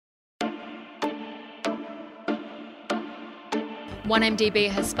1MDB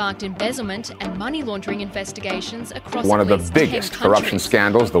has sparked embezzlement and money laundering investigations across one of the least biggest 10 corruption countries.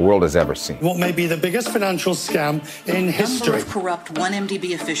 scandals the world has ever seen. What may be the biggest financial scam in history. A number of corrupt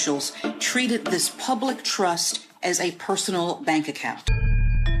 1MDB officials treated this public trust as a personal bank account.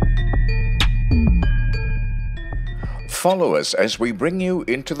 Follow us as we bring you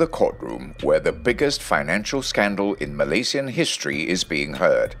into the courtroom where the biggest financial scandal in Malaysian history is being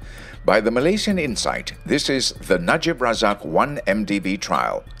heard. By the Malaysian Insight, this is the Najib Razak 1MDB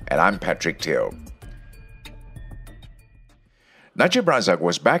trial, and I'm Patrick Teo. Najib Razak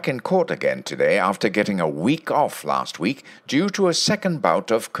was back in court again today after getting a week off last week due to a second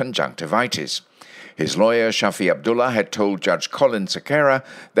bout of conjunctivitis. His lawyer, Shafi Abdullah, had told Judge Colin Sequeira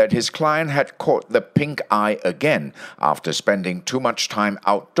that his client had caught the pink eye again after spending too much time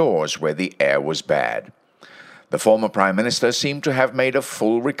outdoors where the air was bad. The former Prime Minister seemed to have made a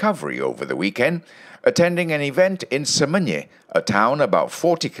full recovery over the weekend, attending an event in Semenyih, a town about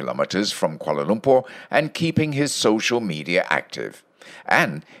 40 kilometers from Kuala Lumpur, and keeping his social media active.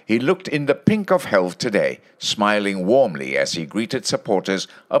 And he looked in the pink of health today, smiling warmly as he greeted supporters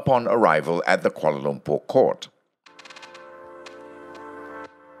upon arrival at the Kuala Lumpur court.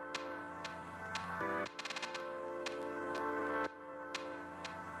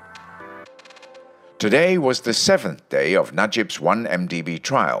 Today was the 7th day of Najib's 1MDB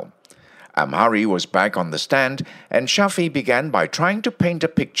trial. Amhari was back on the stand, and Shafi began by trying to paint a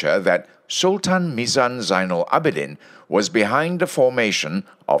picture that Sultan Mizan Zainal Abidin was behind the formation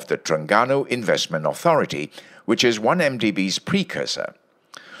of the Terengganu Investment Authority, which is 1MDB's precursor.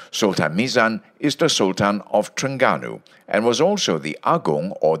 Sultan Mizan is the Sultan of Terengganu and was also the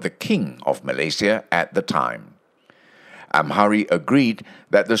Agong or the King of Malaysia at the time. Amhari agreed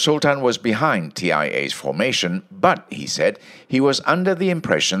that the Sultan was behind TIA's formation, but, he said, he was under the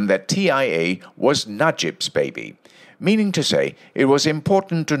impression that TIA was Najib's baby, meaning to say it was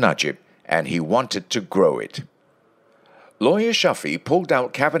important to Najib and he wanted to grow it. Lawyer Shafi pulled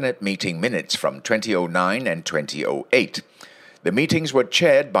out cabinet meeting minutes from 2009 and 2008. The meetings were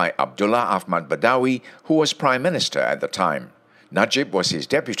chaired by Abdullah Ahmad Badawi, who was Prime Minister at the time. Najib was his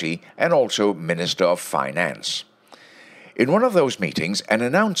deputy and also Minister of Finance. In one of those meetings, an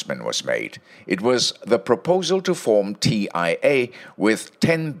announcement was made. It was the proposal to form TIA with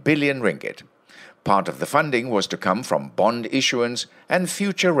 10 billion ringgit. Part of the funding was to come from bond issuance and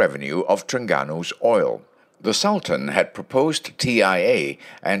future revenue of Terengganu's oil. The Sultan had proposed TIA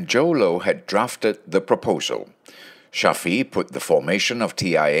and Jolo had drafted the proposal. Shafi put the formation of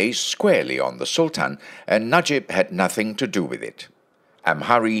TIA squarely on the Sultan, and Najib had nothing to do with it.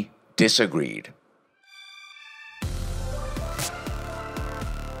 Amhari disagreed.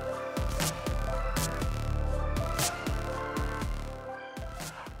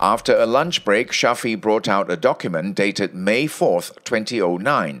 After a lunch break, Shafi brought out a document dated May 4,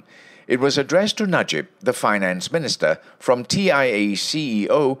 2009. It was addressed to Najib, the finance minister, from TIA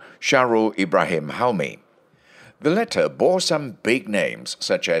CEO Shahrul Ibrahim Halmi. The letter bore some big names,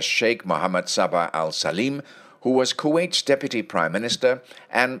 such as Sheikh Mohammed Sabah Al Salim, who was Kuwait's deputy prime minister,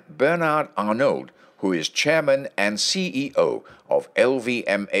 and Bernard Arnault, who is chairman and CEO of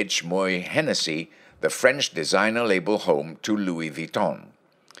LVMH Moët Hennessy, the French designer label home to Louis Vuitton.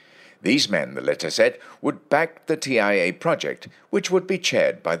 These men, the letter said, would back the TIA project, which would be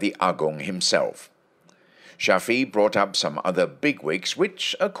chaired by the Agong himself. Shafi brought up some other bigwigs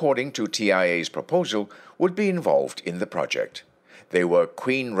which, according to TIA's proposal, would be involved in the project. They were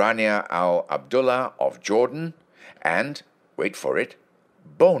Queen Rania Al Abdullah of Jordan and, wait for it,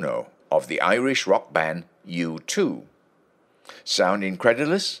 Bono of the Irish rock band U2. Sound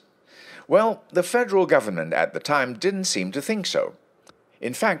incredulous? Well, the federal government at the time didn't seem to think so.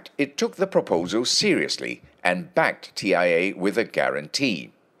 In fact, it took the proposal seriously and backed TIA with a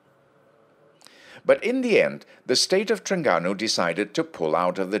guarantee. But in the end, the state of Terengganu decided to pull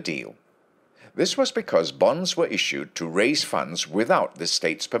out of the deal. This was because bonds were issued to raise funds without the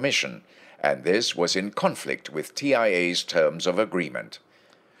state's permission, and this was in conflict with TIA's terms of agreement.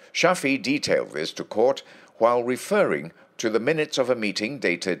 Shafi detailed this to court while referring to the minutes of a meeting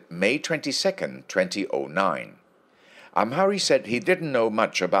dated May 22, 2009. Amhari said he didn't know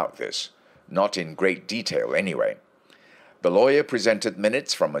much about this, not in great detail anyway. The lawyer presented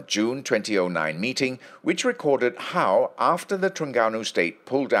minutes from a June 2009 meeting which recorded how, after the Terengganu state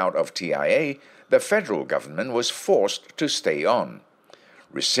pulled out of TIA, the federal government was forced to stay on.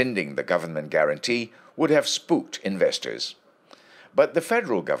 Rescinding the government guarantee would have spooked investors. But the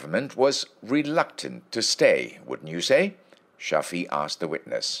federal government was reluctant to stay, wouldn't you say? Shafi asked the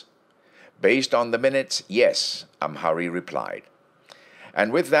witness. Based on the minutes, yes, Amhari replied.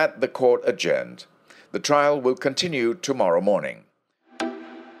 And with that, the court adjourned. The trial will continue tomorrow morning.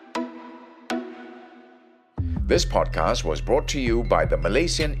 This podcast was brought to you by the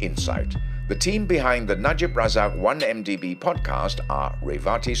Malaysian Insight. The team behind the Najib Razak 1MDB podcast are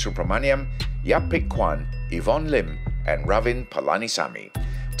Revati Supramaniam, Yap Pik Kwan, Yvonne Lim, and Ravin Palanisamy.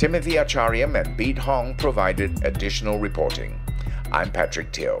 Timothy Acharyam and Beat Hong provided additional reporting. I'm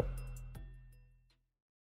Patrick Teo.